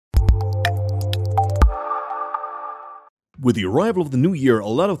With the arrival of the new year, a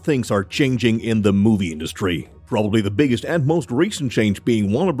lot of things are changing in the movie industry. Probably the biggest and most recent change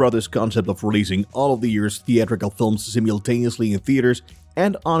being Warner Brothers' concept of releasing all of the year's theatrical films simultaneously in theaters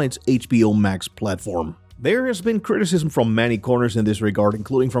and on its HBO Max platform. There has been criticism from many corners in this regard,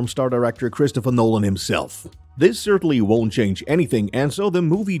 including from star director Christopher Nolan himself. This certainly won't change anything, and so the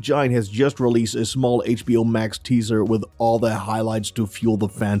movie giant has just released a small HBO Max teaser with all the highlights to fuel the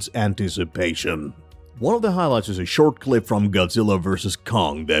fans' anticipation. One of the highlights is a short clip from Godzilla vs.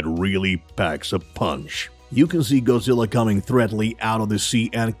 Kong that really packs a punch. You can see Godzilla coming threateningly out of the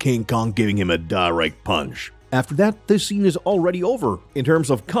sea and King Kong giving him a direct punch. After that, the scene is already over. In terms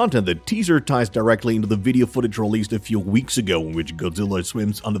of content, the teaser ties directly into the video footage released a few weeks ago in which Godzilla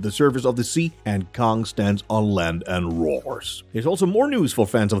swims under the surface of the sea and Kong stands on land and roars. There's also more news for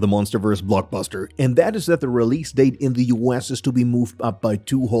fans of the MonsterVerse blockbuster, and that is that the release date in the US is to be moved up by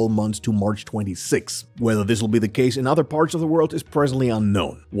 2 whole months to March 26. Whether this will be the case in other parts of the world is presently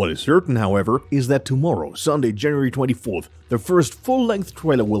unknown. What is certain, however, is that tomorrow, Sunday, January 24th, the first full-length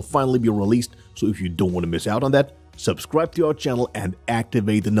trailer will finally be released, so if you don't want to miss out on that, subscribe to our channel and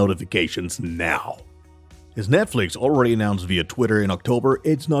activate the notifications now. As Netflix already announced via Twitter in October,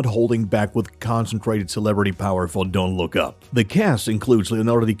 it's not holding back with concentrated celebrity power for Don't Look Up. The cast includes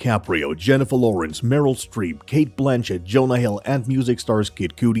Leonardo DiCaprio, Jennifer Lawrence, Meryl Streep, Cate Blanchett, Jonah Hill, and music stars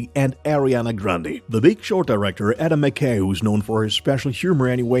Kid Cudi and Ariana Grande. The Big Short director Adam McKay, who's known for his special humor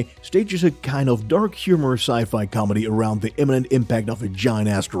anyway, stages a kind of dark humor sci-fi comedy around the imminent impact of a giant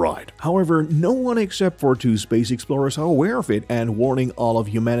asteroid. However, no one except for 2 space explorers are aware of it, and warning all of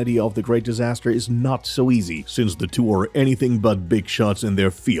humanity of the great disaster is not so easy, since the 2 are anything but big shots in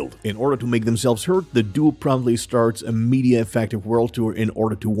their field. In order to make themselves heard, the duo promptly starts a media-effective world tour in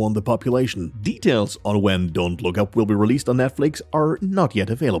order to warn the population. Details on when Don't Look Up will be released on Netflix are not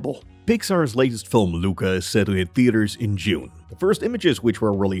yet available. Pixar's latest film, Luca, is set to hit theaters in June. The first images, which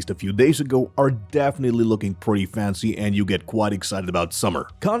were released a few days ago, are definitely looking pretty fancy and you get quite excited about summer.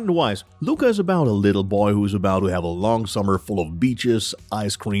 Content-wise, Luca is about a little boy who's about to have a long summer full of beaches,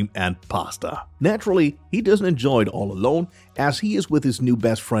 ice cream, and pasta. Naturally, he doesn't enjoy it all alone, as he is with his new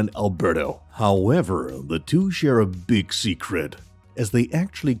best friend Alberto. However, the 2 share a big secret, as they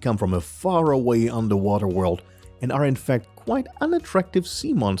actually come from a faraway underwater world and are in fact quite unattractive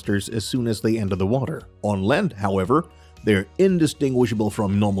sea monsters as soon as they enter the water. On land, however, they're indistinguishable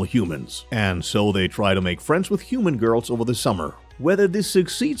from normal humans, and so they try to make friends with human girls over the summer. Whether this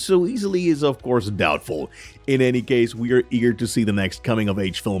succeeds so easily is of course doubtful. In any case, we are eager to see the next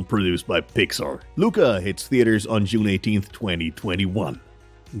coming-of-age film produced by Pixar. Luca hits theaters on June 18th, 2021.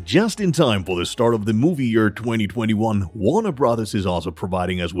 Just in time for the start of the movie year 2021, Warner Brothers is also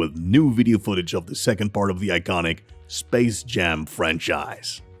providing us with new video footage of the second part of the iconic Space Jam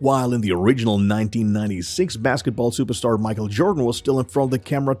franchise. While in the original 1996, basketball superstar Michael Jordan was still in front of the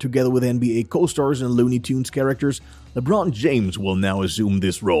camera together with NBA co-stars and Looney Tunes characters, LeBron James will now assume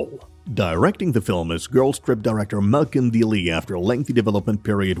this role. Directing the film is girl script director Malcolm D. Lee after a lengthy development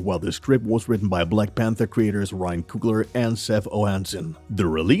period, while the script was written by Black Panther creators Ryan Coogler and Seth Johansson. The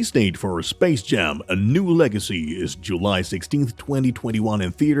release date for Space Jam: A New Legacy is July 16, 2021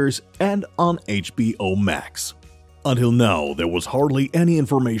 in theaters and on HBO Max. Until now, there was hardly any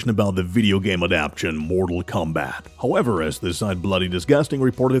information about the video game adaptation Mortal Kombat. However, as the site Bloody Disgusting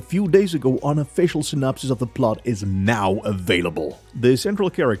reported a few days ago, an official synopsis of the plot is now available. The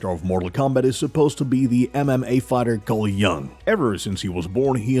central character of Mortal Kombat is supposed to be the MMA fighter Cole Young. Ever since he was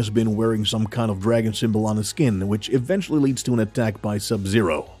born, he has been wearing some kind of dragon symbol on his skin, which eventually leads to an attack by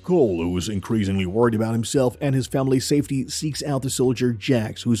Sub-Zero. Cole, who is increasingly worried about himself and his family's safety, seeks out the soldier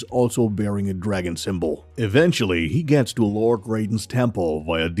Jax, who's also bearing a dragon symbol. Eventually, he gets to Lord Raiden's temple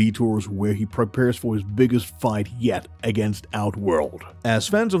via detours where he prepares for his biggest fight yet against Outworld. As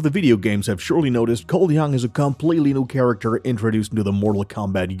fans of the video games have surely noticed, Cole Young is a completely new character introduced into the Mortal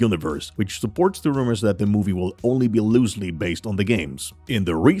Kombat universe, which supports the rumors that the movie will only be loosely based on the games. In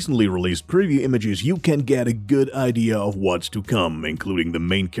the recently released preview images, you can get a good idea of what's to come, including the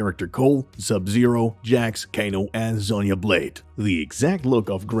main character Cole, Sub-Zero, Jax, Kano, and Sonya Blade. The exact look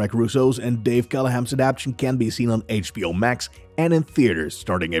of Greg Russo's and Dave Callahan's adaptation can be seen on HBO Max and in theaters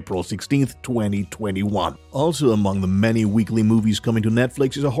starting April 16th, 2021. Also among the many weekly movies coming to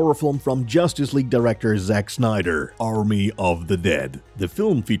Netflix is a horror film from Justice League director Zack Snyder, Army of the Dead. The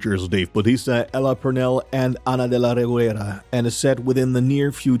film features Dave Bautista, Ella Purnell, and Ana de la Reguera, and is set within the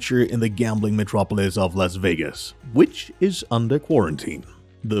near future in the gambling metropolis of Las Vegas, which is under quarantine.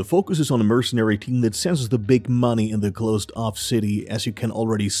 The focus is on a mercenary team that senses the big money in the closed-off city, as you can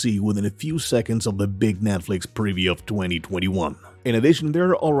already see within a few seconds of the big Netflix preview of 2021. In addition, there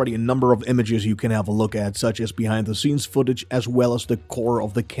are already a number of images you can have a look at, such as behind-the-scenes footage as well as the core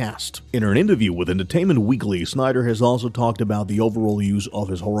of the cast. In an interview with Entertainment Weekly, Snyder has also talked about the overall use of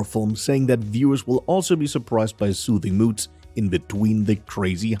his horror film, saying that viewers will also be surprised by soothing moods in between the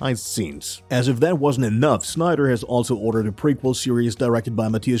crazy heist scenes. As if that wasn't enough, Snyder has also ordered a prequel series directed by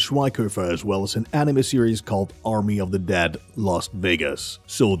Matthias Schweighöfer, as well as an anime series called Army of the Dead: Las Vegas.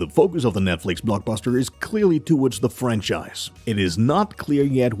 So the focus of the Netflix blockbuster is clearly towards the franchise. It is not clear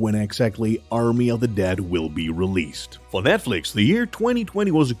yet when exactly Army of the Dead will be released. For Netflix, the year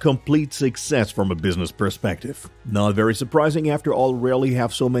 2020 was a complete success from a business perspective. Not very surprising after all, rarely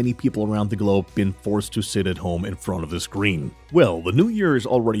have so many people around the globe been forced to sit at home in front of the screen. Well, the new year is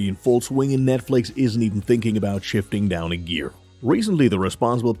already in full swing and Netflix isn't even thinking about shifting down a gear. Recently, the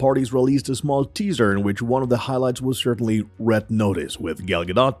responsible parties released a small teaser in which one of the highlights was certainly Red Notice, with Gal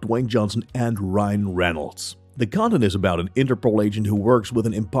Gadot, Dwayne Johnson, and Ryan Reynolds. The content is about an Interpol agent who works with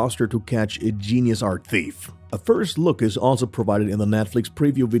an imposter to catch a genius art thief. A first look is also provided in the Netflix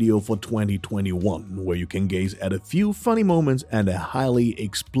preview video for 2021, where you can gaze at a few funny moments and a highly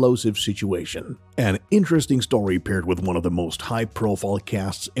explosive situation. An interesting story paired with one of the most high-profile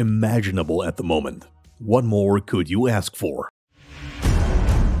casts imaginable at the moment. What more could you ask for?